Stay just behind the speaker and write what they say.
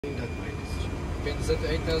Can you set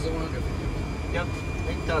 8,100? Yep,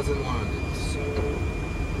 8,100. So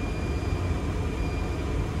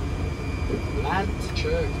land,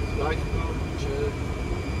 Check. flight mode, Check.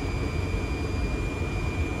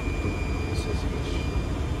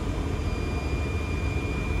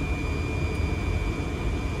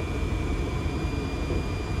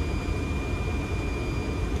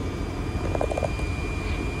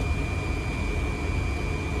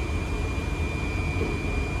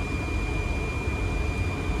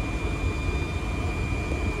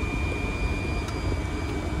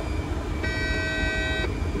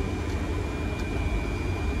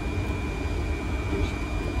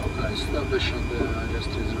 establish on the just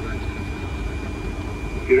is right.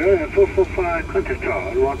 Iranair 445, contact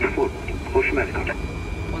tower, 124, caution medical.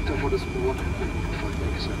 124 is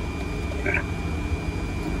 145, sir. Yeah.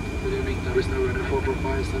 Good evening, there is no Iranair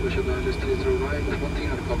 445, establish on the just is right, 1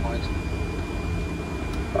 on command.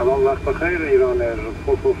 سلام وقت بخیر ایرانر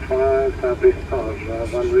 445 تبریز تار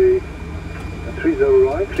runway 30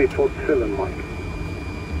 right 347 Mike.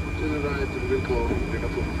 To the right, we'll call Iranair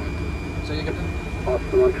 445. So you get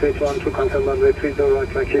Austin 131 to confirm runway 30 right,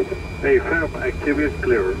 thank you. Hey, firm, activity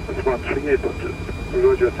clear. It's 138.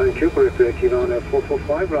 Roger, thank you. Correct break Iranair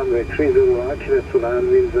 445, runway 30 right, clear to land,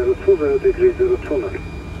 wind 020 degrees 029.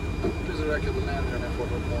 Please direct the land Iranair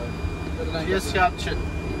 445. Yes, Captain.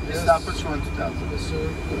 Yes. Establish 12000. Yes, sir.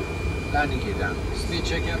 Landing gear down. Speed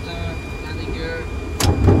check, Captain. Landing gear.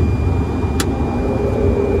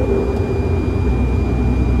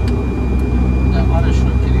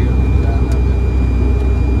 Araçla giriyor.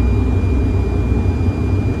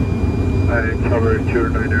 Tower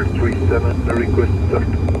 2937, the request start.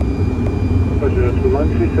 Roger,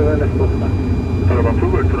 2937, let's go back. Tower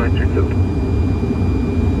approval 2937.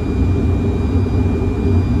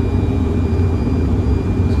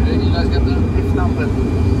 Green lights, Captain. If number.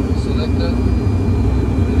 Selected.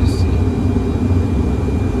 Let's see.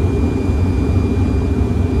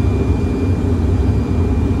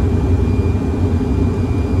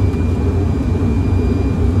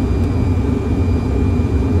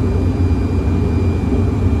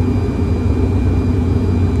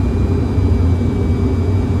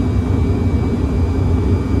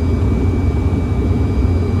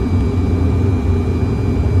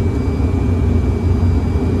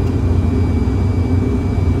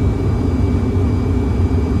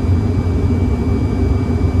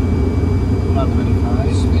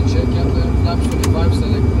 Speed check, Captain. Flaps 25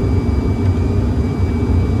 selected.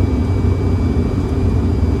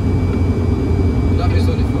 Flap is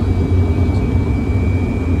 25.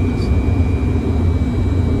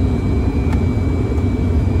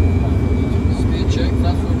 Speed check,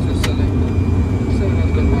 flaps 42 selected.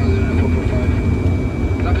 7 miles in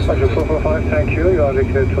 445. Flap is Roger, 42. 445, thank you. You are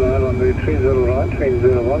declared to land runway 30 right, wind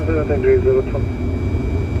 010 degrees 02.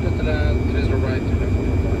 Get the land, it is right to the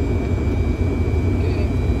 445. Okay.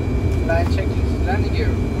 Line checklist. Landing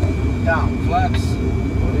gear. Down. Flaps.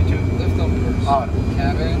 42. Lift dampers. On.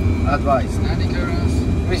 Cabin. Advice. Landing clearance.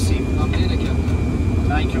 Receive. Complete, Captain.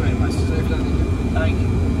 Thank you very much. Safe landing, Captain. Thank you.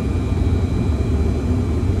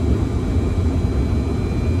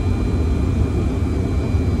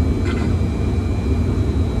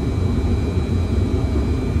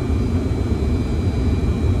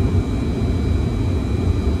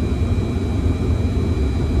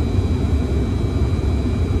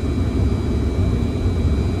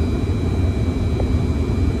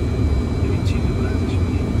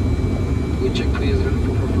 We check please,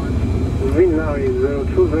 445. Wind now is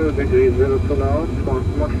 020 degrees 02 knots,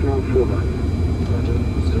 maximum 4 knots. Roger.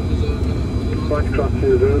 020. Right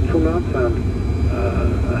crossing 02 knots and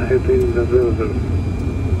headwind 00.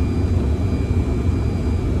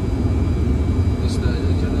 Questa è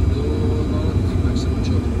chiamando maximum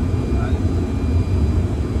choke.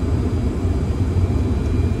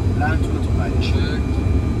 Land 25. Checked.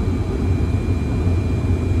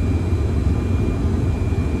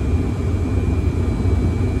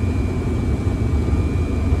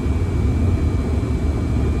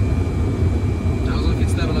 Feet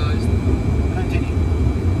stabilized. Continue.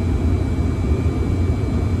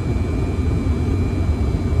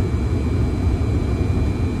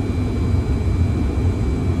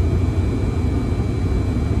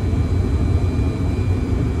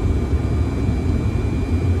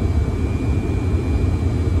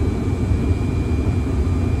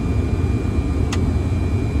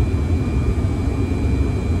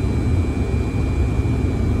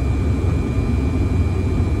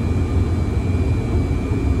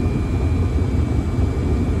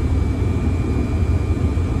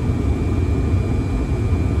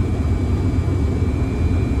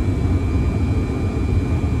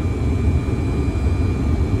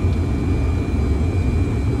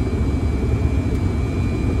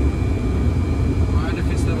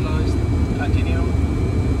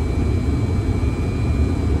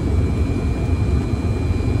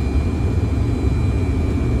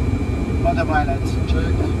 Autopilot.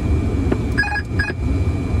 Check.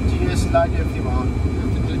 GS light FD1.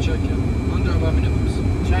 Vertical check, yeah. Under about minimums.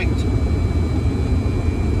 Checked.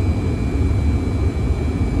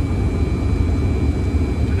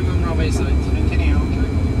 Minimum runway side. Continue.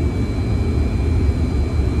 Check.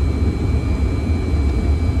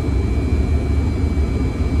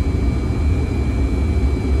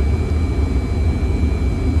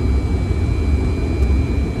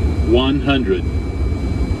 $100,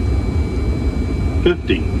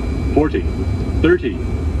 $50, $40, $30,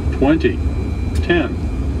 $20, $10.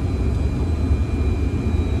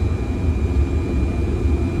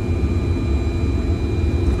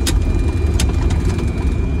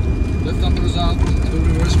 Left uppers out to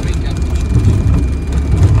reverse brake and push.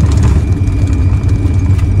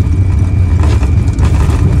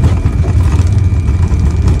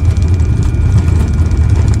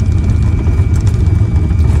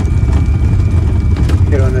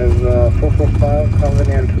 Iranair 445,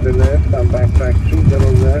 convenient to the left and backtrack 30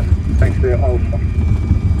 left, taxi Alpha.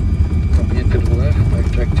 Convenient to the left,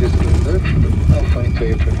 backtrack 30 left. Alpha into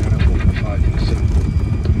April, Iranair 445, exit.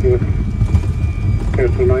 Good.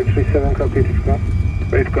 Airport 937, copy it, go.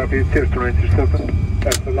 Wait, copy it, Airport 937.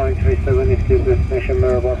 Airport 937, is your destination,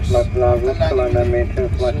 Merhaba, flight Plaza, climb and maintain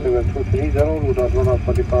flight level 230, route 1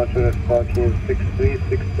 Alpha departure at parking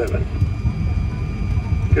 6367.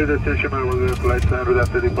 Your destination, Merhaba, flight and route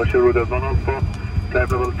after departure, route 1 Alpha, climb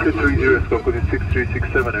level 230, scope code is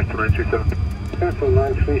 6367, Airport 937. Airport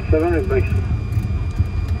 937 is back.